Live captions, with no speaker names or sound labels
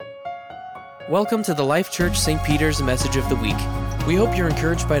Welcome to the Life Church St. Peter's Message of the Week. We hope you're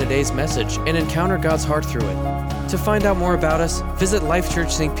encouraged by today's message and encounter God's heart through it. To find out more about us, visit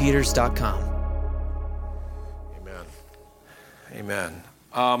lifechurchstpeters.com. Amen.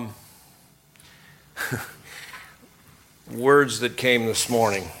 Amen. Words that came this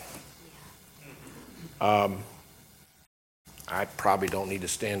morning. I probably don't need to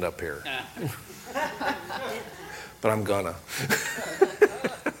stand up here, but I'm gonna.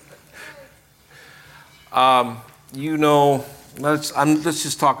 Let's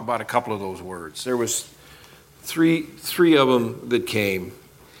just talk about a couple of those words. There was three of them that came,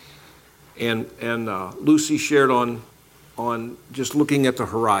 and Lucy shared on just looking at the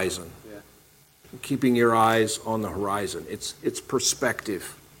horizon, keeping your eyes on the horizon. It's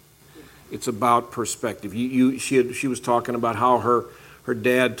perspective. It's about perspective. She was talking about how her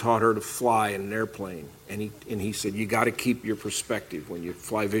dad taught her to fly in an airplane, and he said you got to keep your perspective when you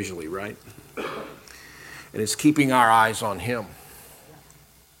fly visually, right? And it's keeping our eyes on him.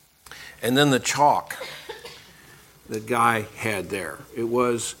 And then the chalk that guy had there. It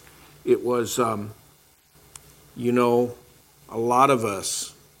was a lot of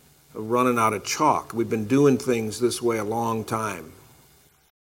us are running out of chalk. We've been doing things this way a long time,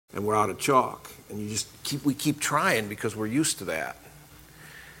 and we're out of chalk. And we keep trying because we're used to that.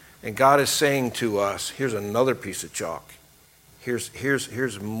 And God is saying to us, here's another piece of chalk.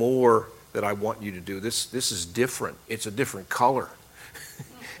 Here's more that I want you to do. This is different. It's a different color.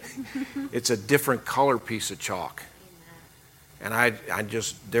 It's a different color piece of chalk. And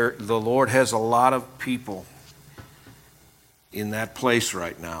the Lord has a lot of people in that place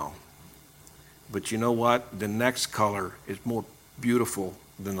right now. But you know what? The next color is more beautiful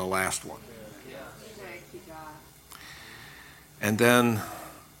than the last one. Thank you, God. And then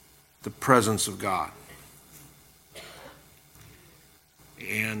the presence of God.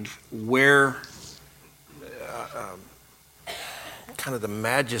 And where kind of the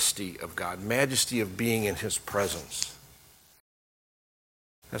majesty of God, majesty of being in his presence.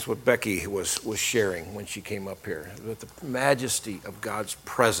 That's what Becky was sharing when she came up here, with the majesty of God's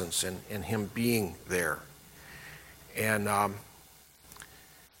presence and him being there. And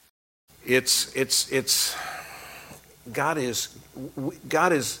God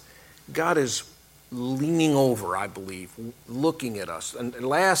is leaning over, I believe, looking at us. And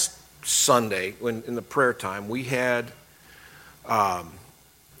last Sunday, in the prayer time, we had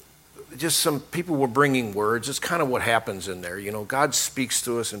just some people were bringing words. It's kind of what happens in there. God speaks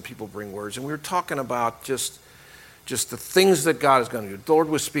to us and people bring words. And we were talking about just the things that God is going to do. The Lord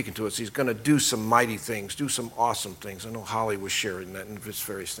was speaking to us. He's going to do some mighty things, do some awesome things. I know Holly was sharing that and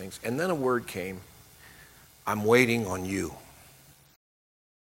various things. And then a word came, I'm waiting on you.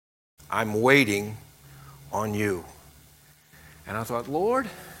 I'm waiting on you. And I thought, Lord,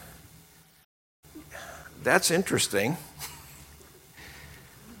 that's interesting.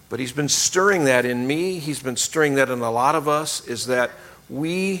 But he's been stirring that in me. He's been stirring that in a lot of us, is that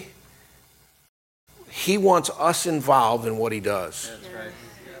he wants us involved in what he does. That's right.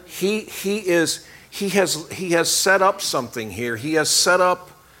 He has set up something here. He has set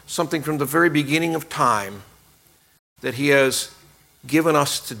up something from the very beginning of time that he has given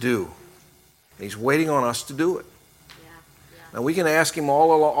us to do. And he's waiting on us to do it. Yeah. Now we can ask him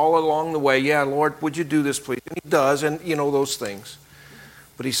all along the way, yeah, Lord, would you do this, please? And he does, and those things.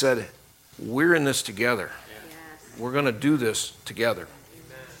 But he said, we're in this together. Yes. We're going to do this together.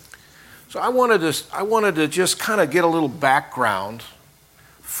 Amen. So I wanted to just kind of get a little background,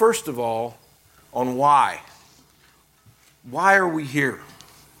 first of all, on why. Why are we here?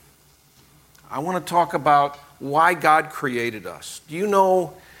 I want to talk about why God created us. Do you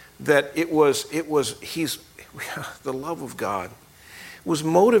know that the love of God was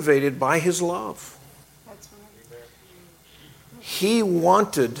motivated by his love? He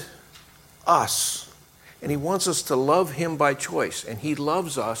wanted us, and he wants us to love him by choice, and he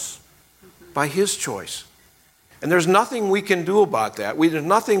loves us by his choice. And there's nothing we can do about that. There's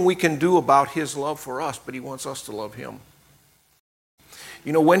nothing we can do about his love for us, but he wants us to love him.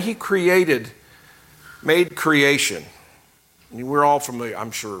 When he made creation, we're all familiar,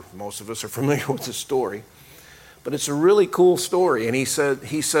 I'm sure most of us are familiar with the story, but it's a really cool story. And he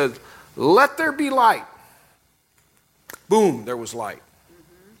said, let there be light. Boom, there was light.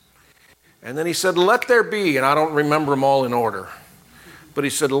 Mm-hmm. And then he said, let there be, and I don't remember them all in order, but he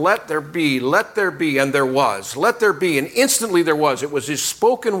said, let there be, and there was. Let there be, and instantly there was. It was his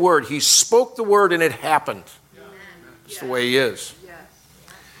spoken word. He spoke the word, and it happened. Yeah. That's the way he is. Yes.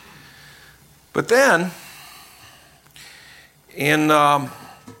 But then, in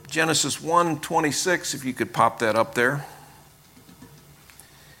Genesis 1:26, if you could pop that up there,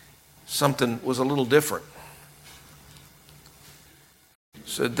 something was a little different.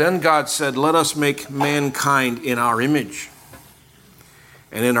 So then God said, let us make mankind in our image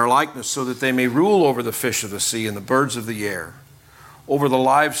and in our likeness, so that they may rule over the fish of the sea and the birds of the air, over the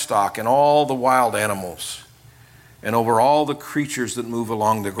livestock and all the wild animals, and over all the creatures that move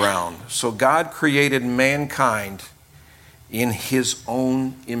along the ground. So God created mankind in his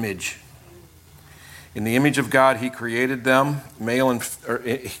own image. In the image of God, he created them, male and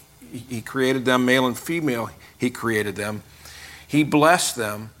female, he created them. He blessed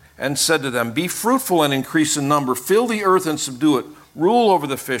them and said to them, be fruitful and increase in number, fill the earth and subdue it, rule over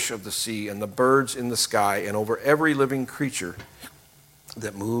the fish of the sea and the birds in the sky, and over every living creature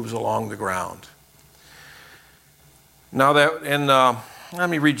that moves along the ground. Now that, and let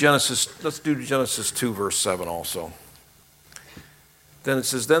me read Genesis, let's do Genesis 2, verse 7 also. Then it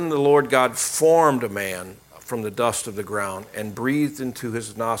says, then the Lord God formed a man from the dust of the ground and breathed into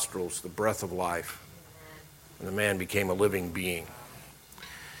his nostrils the breath of life. And the man became a living being.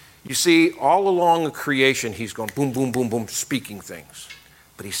 You see, all along the creation, he's going boom, boom, boom, boom, speaking things.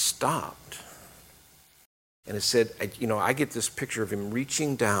 But he stopped. And it said, I get this picture of him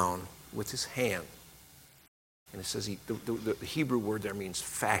reaching down with his hand. And it says, the Hebrew word there means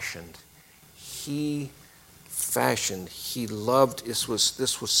fashioned. He fashioned, he loved, this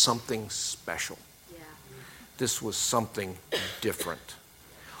was something special. Yeah. This was something different.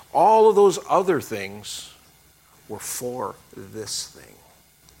 All of those other things were for this thing.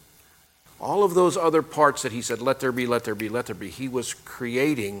 All of those other parts that he said, let there be, let there be, let there be, he was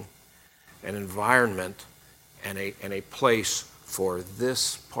creating an environment and a place for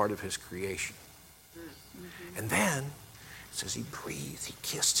this part of his creation. Mm-hmm. And then it says he breathed, he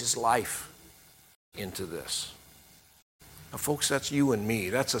kissed his life into this. Now, folks, that's you and me.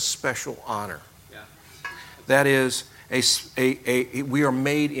 That's a special honor. Yeah. That is, we are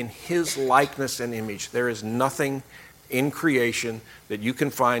made in his likeness and image. There is nothing in creation that you can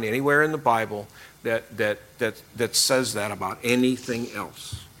find anywhere in the Bible that says that about anything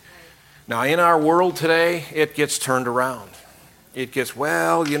else. Now, in our world today, it gets turned around. It gets,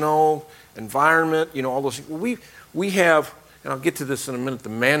 environment, all those things. We have, and I'll get to this in a minute, the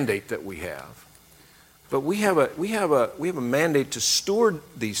mandate that we have. But we have a mandate to steward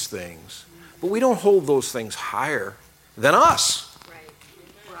these things, but we don't hold those things higher than us. Right.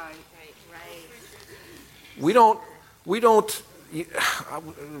 We don't,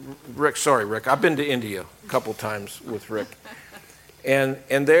 Rick, I've been to India a couple times with Rick. And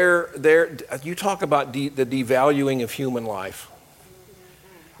there, you talk about the devaluing of human life.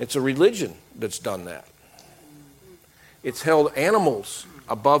 It's a religion that's done that. It's held animals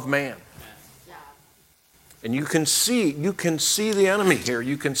above man. And you can see the enemy here.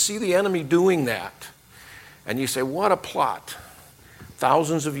 You can see the enemy doing that. And you say, what a plot.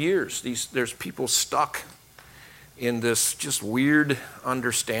 Thousands of years, there's people stuck in this just weird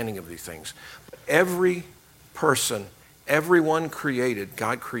understanding of these things. Every person, everyone created,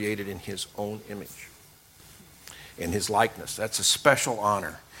 God created in his own image, in his likeness. That's a special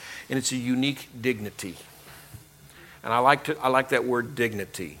honor. And it's a unique dignity. And I like that word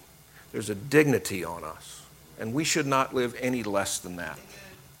dignity. There's a dignity on us. And we should not live any less than that.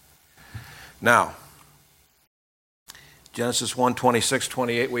 Now, Genesis 1, 26,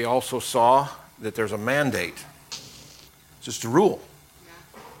 28, we also saw that there's a mandate. It's just a rule.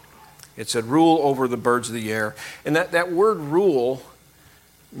 It said, rule over the birds of the air. And that word rule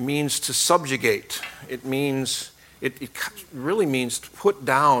means to subjugate. It really means to put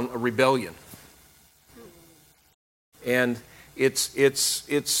down a rebellion. And it's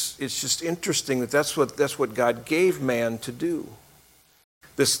just interesting that that's what God gave man to do.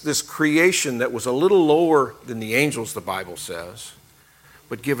 This creation that was a little lower than the angels, the Bible says,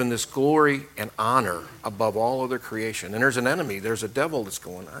 but given this glory and honor above all other creation. And there's an enemy, there's a devil that's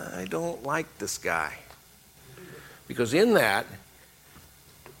going, I don't like this guy. Because in that,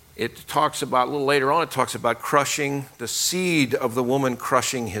 it talks about, a little later on, it talks about crushing the seed of the woman,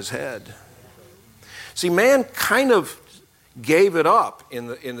 crushing his head. See, man kind of gave it up in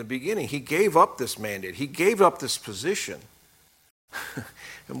the beginning. He gave up this mandate. He gave up this position.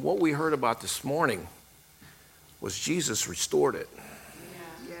 And what we heard about this morning was Jesus restored it.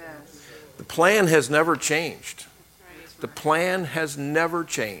 Yes. The plan has never changed. The plan has never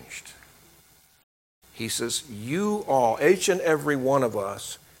changed. He says, you all, each and every one of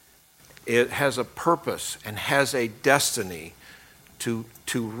us, it has a purpose and has a destiny to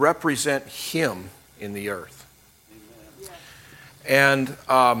represent him in the earth. And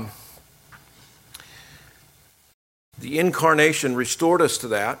the incarnation restored us to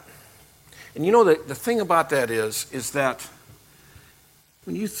that. And you know, the thing about that is that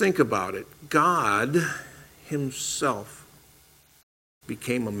When you think about it, God himself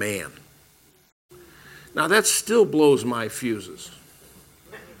became a man. Now that still blows my fuses.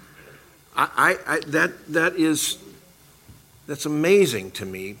 That's amazing to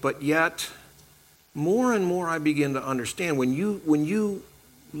me, but yet more and more I begin to understand when you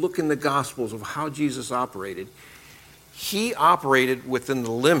look in the Gospels of how Jesus operated, he operated within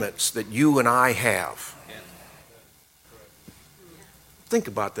the limits that you and I have. Think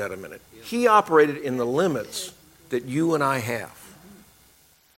about that a minute. He operated in the limits that you and I have.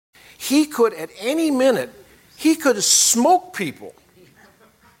 He could at any minute, he could smoke people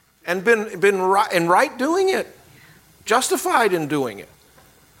and been right doing it, justified in doing it.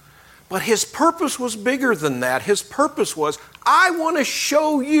 But his purpose was bigger than that. His purpose was, I want to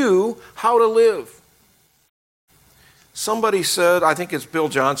show you how to live. Somebody said, I think it's Bill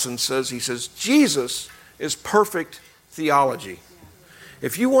Johnson says, he says, Jesus is perfect theology.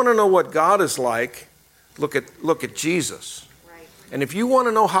 If you want to know what God is like, look at Jesus. Right. And if you want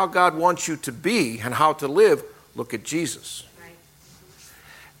to know how God wants you to be and how to live, look at Jesus.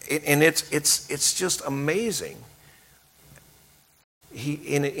 Right. And it's just amazing. He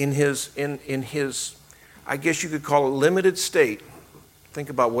in his I guess you could call it limited state, think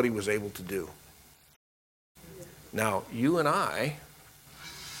about what he was able to do. Now, you and I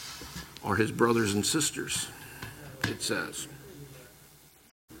are his brothers and sisters, it says.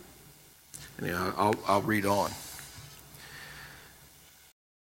 And I'll read on.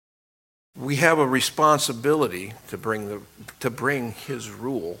 We have a responsibility to bring his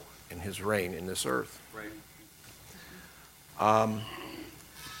rule and his reign in this earth. Right.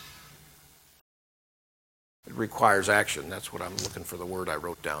 It requires action. That's what I'm looking for, the word I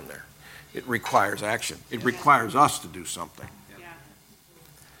wrote down there. It requires action. It requires us to do something.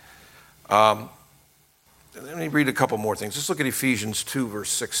 Yeah. Let me read a couple more things. Let's look at Ephesians 2,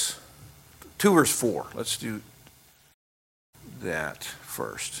 verse 4. Let's do that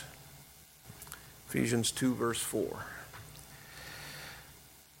first. Ephesians 2, verse 4.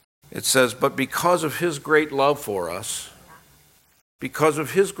 It says, but because of his great love for us,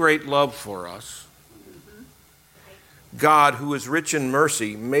 God, who is rich in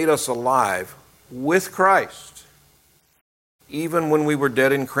mercy, made us alive with Christ. Even when we were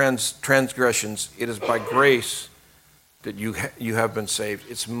dead in transgressions, it is by grace that you have been saved.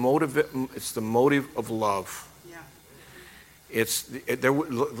 It's the motive of love. Yeah. The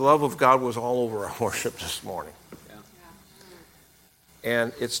love of God was all over our worship this morning. Yeah.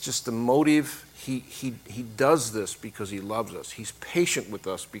 And it's just the motive. He does this because he loves us. He's patient with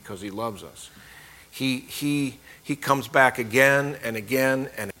us because he loves us. He comes back again and again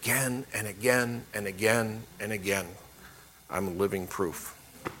and again and again and again and again. I'm living proof.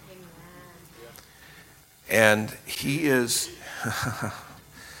 And he is,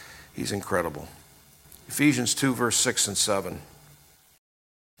 he's incredible. Ephesians 2, verse 6 and 7.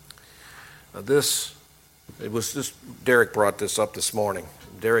 Now Derek brought this up this morning.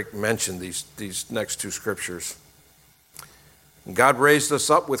 Derek mentioned these next two scriptures. God raised us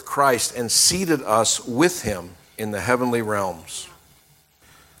up with Christ and seated us with him in the heavenly realms.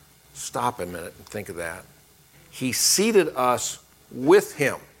 Stop a minute and think of that. He seated us with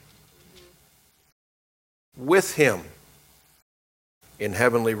him. With him in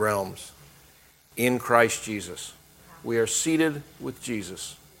heavenly realms in Christ Jesus. We are seated with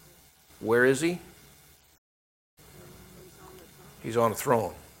Jesus. Where is he? He's on a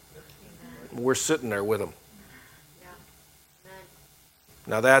throne. We're sitting there with him.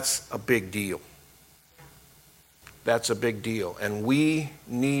 Now that's a big deal. That's a big deal. And we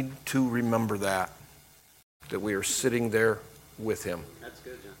need to remember that we are sitting there with him. That's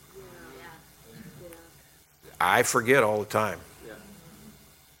good, John. I forget all the time.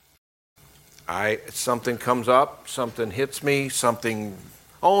 Something comes up, something hits me,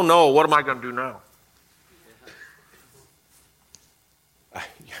 oh no, what am I going to do now?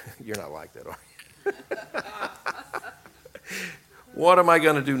 You're not like that, are you? What am I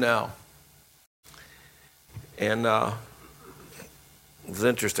going to do now? And it's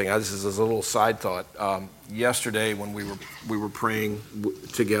interesting. This is a little side thought. Yesterday, when we were praying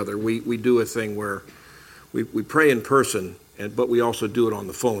together, we do a thing where we pray in person, but we also do it on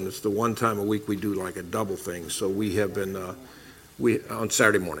the phone. It's the one time a week we do like a double thing. So we have been on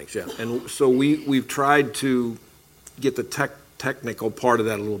Saturday mornings, yeah. And so we've tried to get the technical part of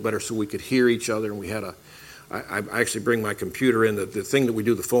that a little better, so we could hear each other. And we had I actually bring my computer in. The thing that we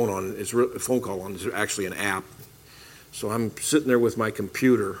do the phone call on is actually an app. So I'm sitting there with my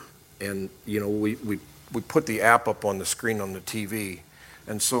computer, and we put the app up on the screen on the TV,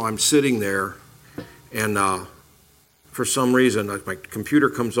 and so I'm sitting there, and for some reason, like my computer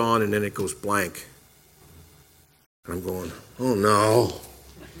comes on and then it goes blank. And I'm going, oh no.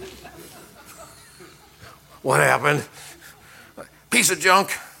 What happened? Piece of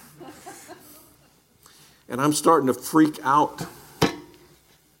junk. And I'm starting to freak out.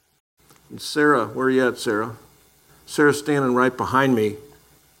 And Sarah, where are you at, Sarah? Sarah's standing right behind me.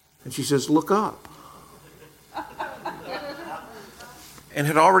 And she says, look up. And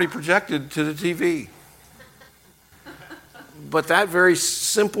had already projected to the TV. But that very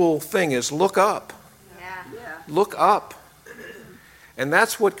simple thing is look up. Yeah. Look up. And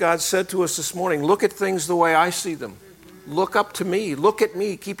that's what God said to us this morning. Look at things the way I see them. Look up to me. Look at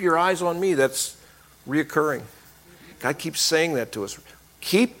me. Keep your eyes on me. That's reoccurring. God keeps saying that to us.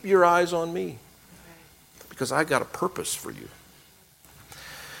 Keep your eyes on me. Because I got a purpose for you.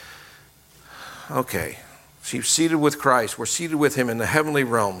 Okay. She's seated with Christ. We're seated with him in the heavenly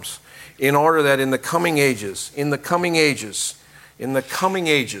realms, in order that in the coming ages,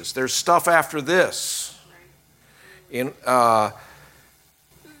 there's stuff after this, that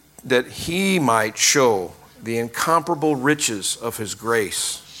he might show the incomparable riches of his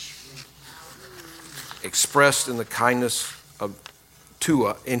grace, expressed in the kindness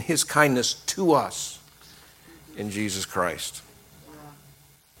in his kindness to us in Jesus Christ.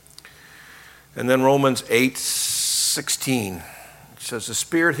 And then Romans 8:16 says, the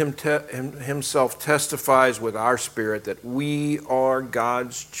Spirit himself testifies with our spirit that we are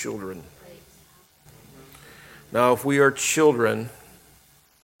God's children. Now, if we are children,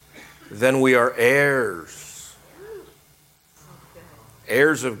 then we are heirs.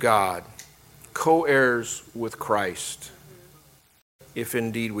 Heirs of God, co-heirs with Christ, if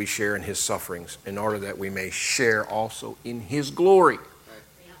indeed we share in his sufferings, in order that we may share also in his glory.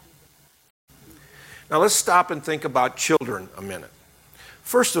 Now let's stop and think about children a minute.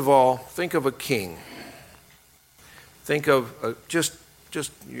 First of all, think of a king. Think of just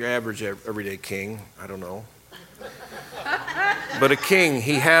your average everyday king, I don't know. But a king,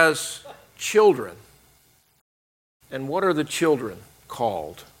 he has children. And what are the children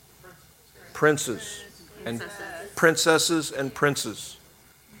called? Princes and princesses and princes.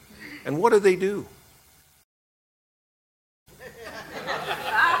 And what do?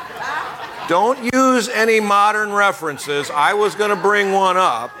 Don't use any modern references. I was going to bring one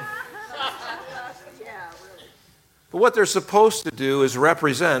up. But what they're supposed to do is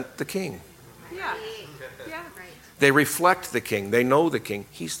represent the king. Yeah. They reflect the king. They know the king.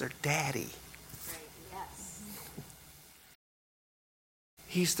 He's their daddy.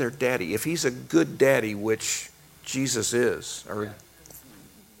 He's their daddy. If he's a good daddy, which Jesus is, or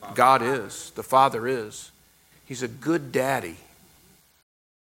God is, the Father is, he's a good daddy.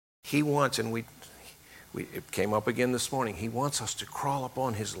 He wants, and it came up again this morning, he wants us to crawl up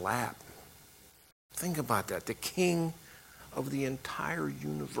on his lap. Think about that. The king of the entire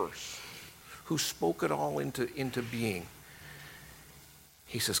universe, who spoke it all into being.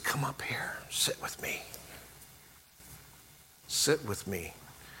 He says, come up here, sit with me. Sit with me.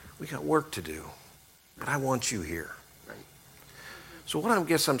 We got work to do, but I want you here. So what I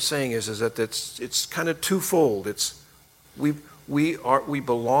guess I'm saying is that it's kind of twofold. It's we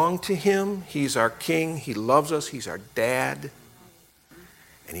belong to him. He's our king. He loves us. He's our dad.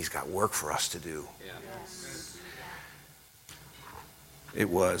 And he's got work for us to do. It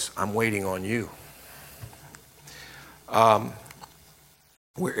was, I'm waiting on you.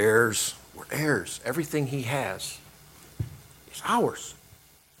 We're heirs. We're heirs. Everything he has is ours.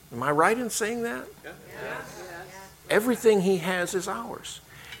 Am I right in saying that? Yes. Everything he has is ours.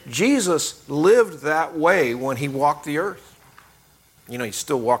 Jesus lived that way when he walked the earth. You know, he's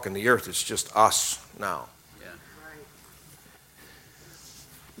still walking the earth. It's just us now. Yeah.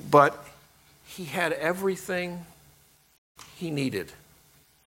 But he had everything he needed.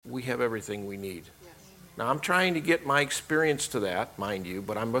 We have everything we need. Yes. Now, I'm trying to get my experience to that, mind you,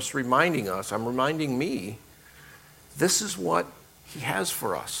 but I'm just reminding us, I'm reminding me, this is what he has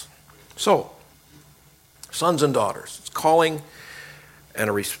for us. So, sons and daughters, it's calling and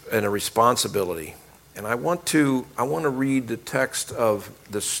a responsibility. And I want to read the text of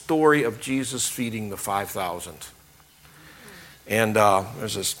the story of Jesus feeding the 5,000. And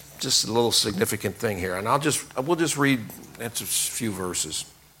there's just a little significant thing here. And we'll just read a few verses.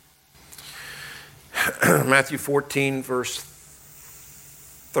 Matthew 14, verse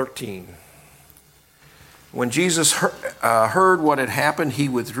 13. When Jesus heard what had happened, he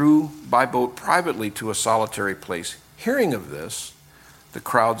withdrew by boat privately to a solitary place. Hearing of this, the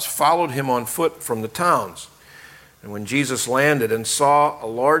crowds followed him on foot from the towns. And when Jesus landed and saw a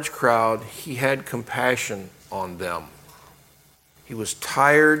large crowd, he had compassion on them. He was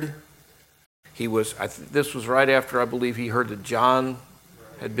tired This was right after, I believe, he heard that John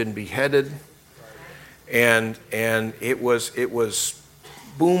had been beheaded. And it was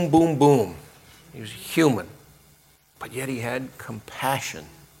boom, boom, boom. He was human. But yet he had compassion.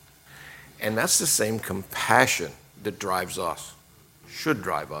 And that's the same compassion that drives us, should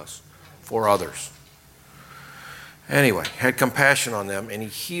drive us, for others. Anyway, had compassion on them, and he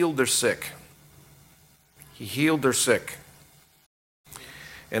healed their sick. He healed their sick.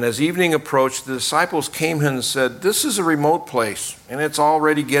 And as evening approached, the disciples came in and said, "This is a remote place, and it's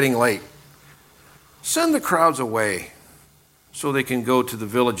already getting late. Send the crowds away so they can go to the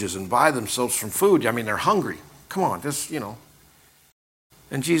villages and buy themselves some food. I mean, they're hungry. Come on, just,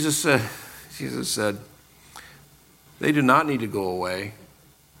 And Jesus said, they do not need to go away.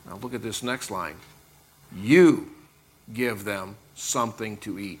 Now look at this next line. You give them something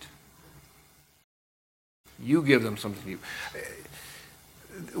to eat. You give them something to eat.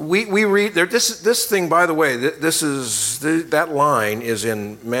 We read there. This thing, by the way, that line is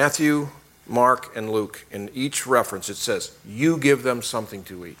in Matthew, Mark, and Luke. In each reference, it says, "You give them something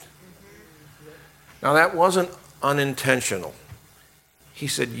to eat." Now that wasn't unintentional. He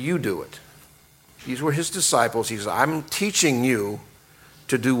said, "You do it." These were his disciples. He said, "I'm teaching you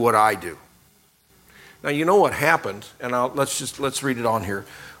to do what I do." Now you know what happened, and let's read it on here.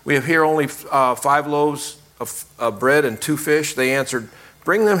 We have here only 5 loaves of bread and 2 fish. They answered,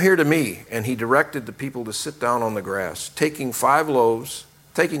 "Bring them here to me." And he directed the people to sit down on the grass. Taking the 5 loaves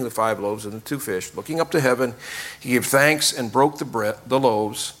and the 2 fish, looking up to heaven, he gave thanks and broke the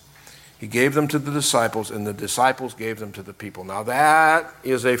loaves. He gave them to the disciples, and the disciples gave them to the people. Now that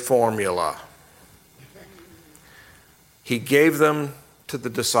is a formula. He gave them to the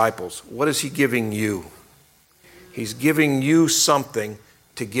disciples. What is he giving you? He's giving you something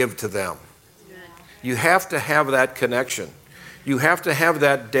to give to them. You have to have that connection. You have to have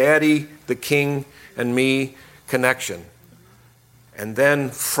that daddy, the king, and me connection. And then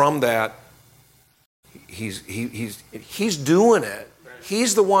from that, he's doing it.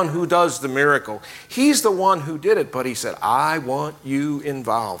 He's the one who does the miracle. He's the one who did it, but he said, "I want you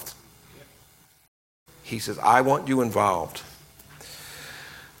involved." He says, "I want you involved."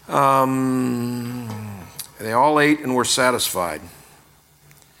 They all ate and were satisfied.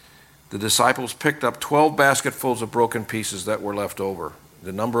 The disciples picked up 12 basketfuls of broken pieces that were left over.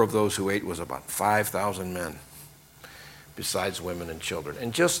 The number of those who ate was about 5,000 men, besides women and children.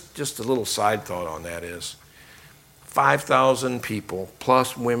 And just a little side thought on that is, 5,000 people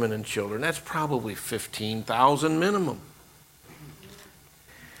plus women and children, that's probably 15,000 minimum.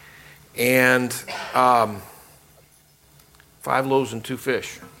 And 5 loaves and 2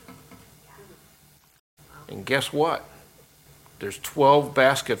 fish. And guess what? There's 12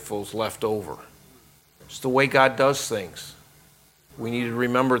 basketfuls left over. It's the way God does things. We need to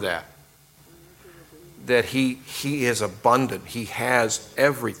remember that. That He is abundant. He has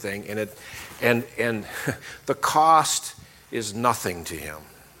everything, and the cost is nothing to Him.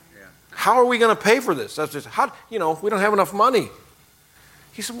 How are we going to pay for this? That's just we don't have enough money.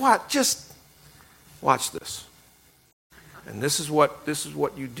 He said, "What? Just watch this." And this is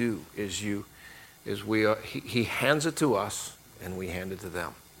what you do He hands it to us and we hand it to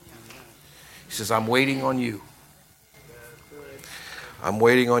them. He says, "I'm waiting on you. I'm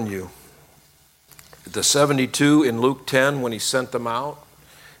waiting on you." The 72 in Luke 10, when he sent them out,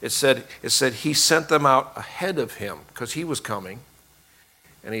 it said he sent them out ahead of him because he was coming.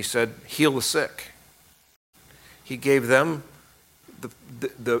 And he said, "Heal the sick." He gave them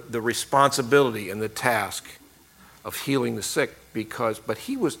the responsibility and the task of healing the sick but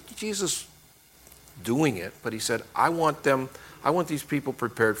Jesus doing it, but he said, I want these people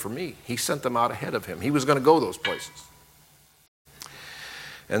prepared for me. He sent them out ahead of him. He was going to go those places.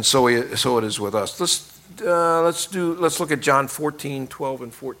 And so it is with us. Let's look at John 14:12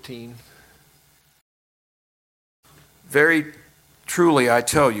 and 14. "Very truly I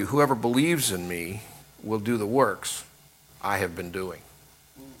tell you, whoever believes in me will do the works I have been doing."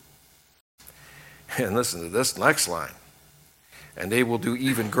 And listen to this next line. "And they will do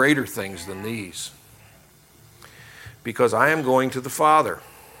even greater things than these, because I am going to the Father,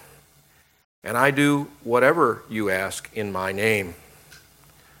 and I do whatever you ask in my name,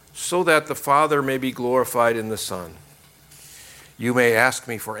 so that the Father may be glorified in the Son. You may ask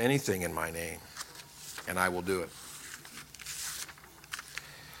me for anything in my name, and I will do it.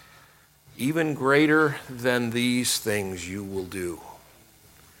 Even greater than these things you will do."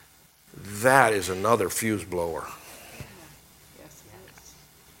 That is another fuse blower.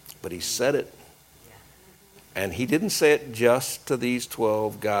 But he said it. And he didn't say it just to these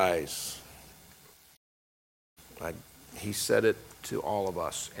 12 guys. He said it to all of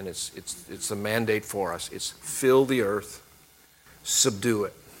us, and it's the mandate for us. It's fill the earth, subdue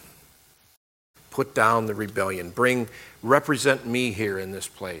it, put down the rebellion, represent me here in this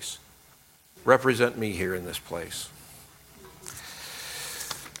place. Represent me here in this place.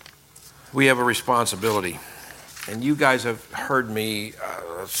 We have a responsibility, and you guys have heard me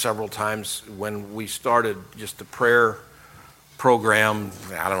several times when we started just the prayer program.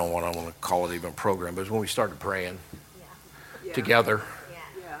 I don't know what I want to call it, even program, but it's when we started praying together.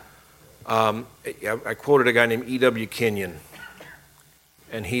 I quoted a guy named E.W. Kenyon,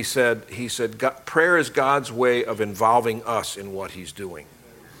 and he said, prayer is God's way of involving us in what he's doing.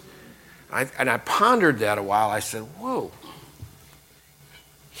 And I pondered that a while. I said, whoa.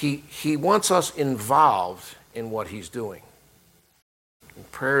 He wants us involved in what he's doing.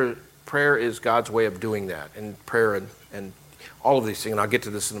 And prayer is God's way of doing that. And prayer and all of these things, and I'll get to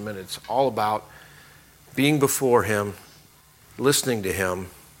this in a minute, it's all about being before him, listening to him,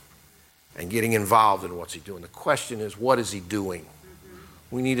 and getting involved in what's he doing. The question is, what is he doing?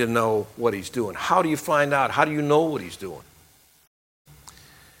 We need to know what he's doing. How do you find out? How do you know what he's doing?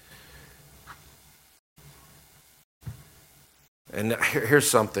 And here's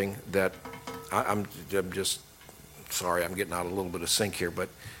something that I'm just sorry, I'm getting out a little bit of sync here, but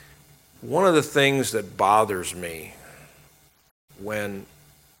one of the things that bothers me when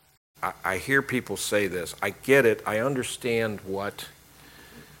I hear people say this, I get it, I understand what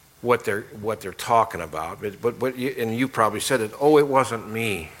they're talking about, but and you probably said it. Oh, it wasn't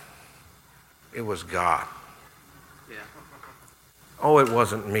me, it was God. Yeah. Oh, it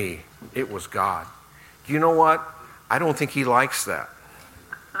wasn't me, it was God. Do you know what? I don't think he likes that.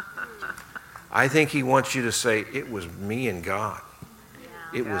 I think he wants you to say, it was me and God.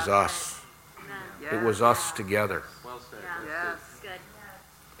 It was us. It was us together. Well said. Yes.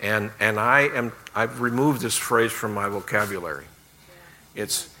 Good. And I've removed this phrase from my vocabulary.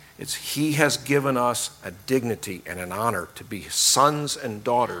 It's he has given us a dignity and an honor to be sons and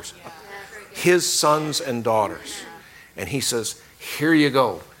daughters. His sons and daughters. And he says, here you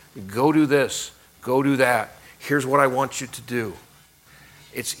go. Go do this. Go do that. Here's what I want you to do.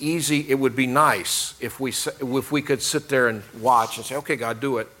 It's easy. It would be nice if we could sit there and watch and say, okay, God,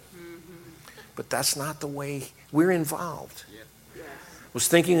 do it. But that's not the way we're involved. I was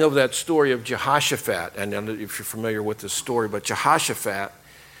thinking of that story of Jehoshaphat, and if you're familiar with this story, but Jehoshaphat,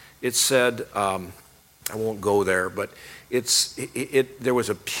 it said, I won't go there, but there was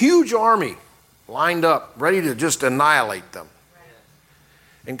a huge army lined up, ready to just annihilate them.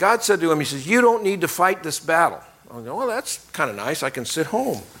 And God said to him, he says, you don't need to fight this battle. I go, well, that's kind of nice. I can sit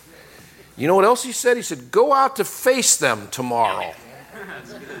home. You know what else he said? He said, go out to face them tomorrow.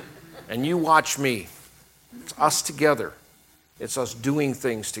 And you watch me. It's us together. It's us doing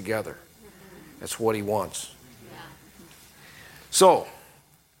things together. That's what he wants. So,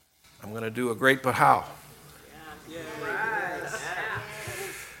 I'm going to do a great but how.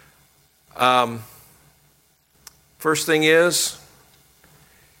 First thing is,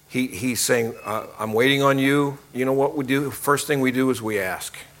 he's saying, I'm waiting on you. You know what we do? First thing we do is we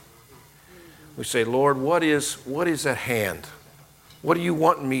ask. We say, Lord, what is at hand? What do you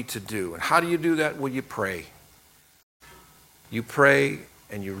want me to do? And how do you do that? Well, you pray. You pray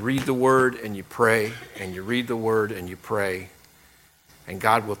and you read the word and you pray and you read the word and you pray. And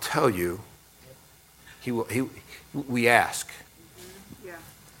God will tell you. We ask. Yeah.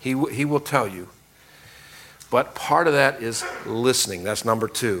 He will tell you. But part of that is listening. That's number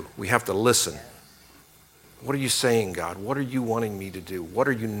 2. We have to listen. What are you saying, God? What are you wanting me to do? What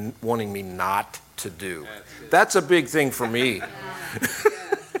are you wanting me not to do? That's a big thing for me.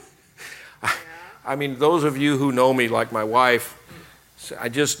 I mean, those of you who know me, like my wife, I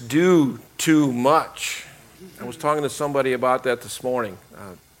just do too much. I was talking to somebody about that this morning.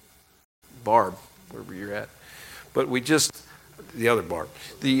 Barb, wherever you're at. But the other Barb,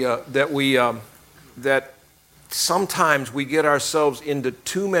 that sometimes we get ourselves into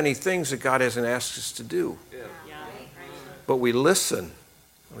too many things that God hasn't asked us to do. But we listen.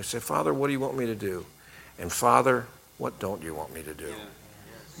 And we say, Father, what do you want me to do? And Father, what don't you want me to do?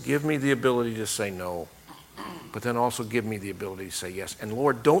 Give me the ability to say no, but then also give me the ability to say yes. And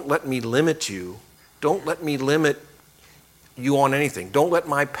Lord, don't let me limit you. Don't let me limit you on anything. Don't let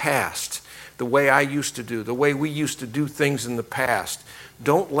my past, the way I used to do, the way we used to do things in the past,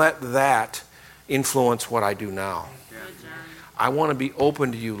 don't let that influence what I do now. I want to be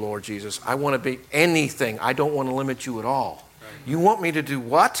open to you, Lord Jesus. I want to be anything. I don't want to limit you at all. You want me to do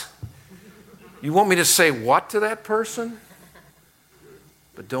what? You want me to say what to that person?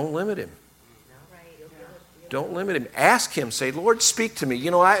 But don't limit him. Don't limit him. Ask him. Say, Lord, speak to me. You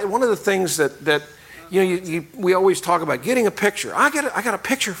know, one of the things that we always talk about getting a picture. I got a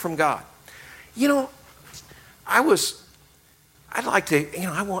picture from God. I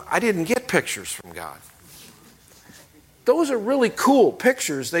didn't get pictures from God. Those are really cool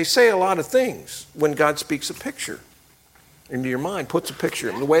pictures. They say a lot of things when God speaks a picture into your mind, puts a picture.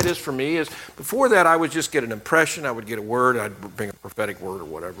 And the way it is for me is, before that, I would just get an impression. I would get a word. I'd bring a prophetic word or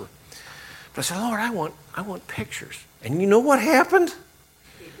whatever. But I said, Lord, I want pictures. And you know what happened?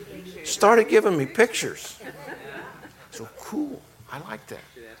 Started giving me pictures. So cool. I like that.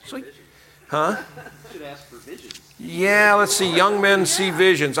 So, huh? Should ask for visions. Yeah, let's see. Young men see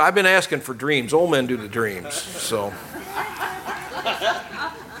visions. I've been asking for dreams. Old men do the dreams. So,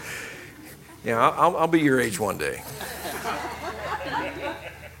 yeah, I'll be your age one day.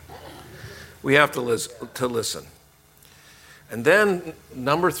 We have to listen. And then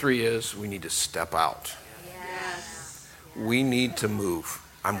number 3 is we need to step out. Yes. We need to move.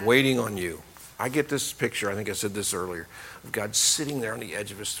 I'm waiting on you. I get this picture, I think I said this earlier, of God sitting there on the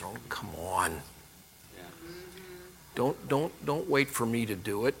edge of his throne. Come on. Don't wait for me to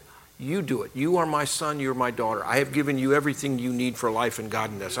do it. You do it. You are my son, you're my daughter. I have given you everything you need for life and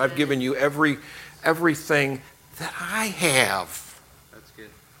godliness. I've given you everything that I have. That's good.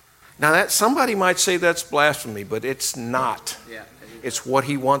 Now that somebody might say that's blasphemy, but it's not. Yeah. It's what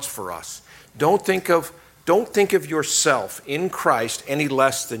he wants for us. Don't think of yourself in Christ any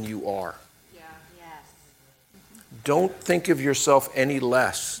less than you are. Yeah. Yes. Don't think of yourself any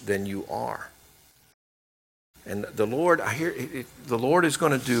less than you are. And the Lord, the Lord is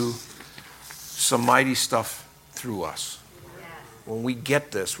going to do some mighty stuff through us. When we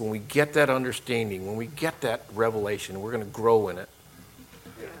get this, when we get that understanding, when we get that revelation, we're going to grow in it.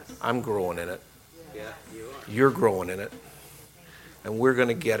 I'm growing in it. Yeah, you are. You're growing in it. And we're going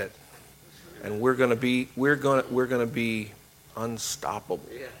to get it. And we're going to be unstoppable.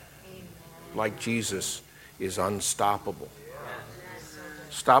 Yeah. Like Jesus is unstoppable.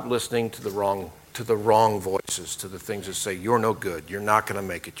 Stop listening to the wrong voices, to the things that say you're no good, you're not going to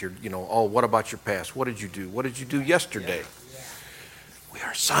make it. Oh, what about your past? What did you do? What did you do yesterday? We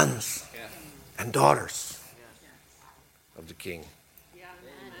are sons and daughters of the King.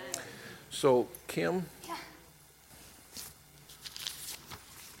 So, Kim.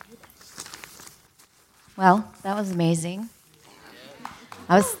 Well, that was amazing.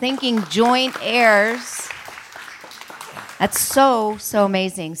 I was thinking joint heirs. That's so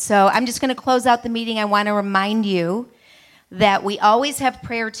amazing. So I'm just going to close out the meeting. I want to remind you that we always have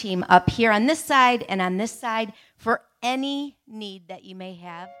prayer team up here on this side and on this side for any need that you may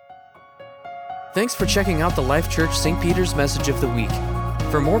have. Thanks for checking out the Life Church St. Peter's Message of the Week.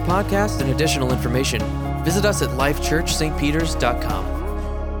 For more podcasts and additional information, visit us at lifechurchstpeters.com.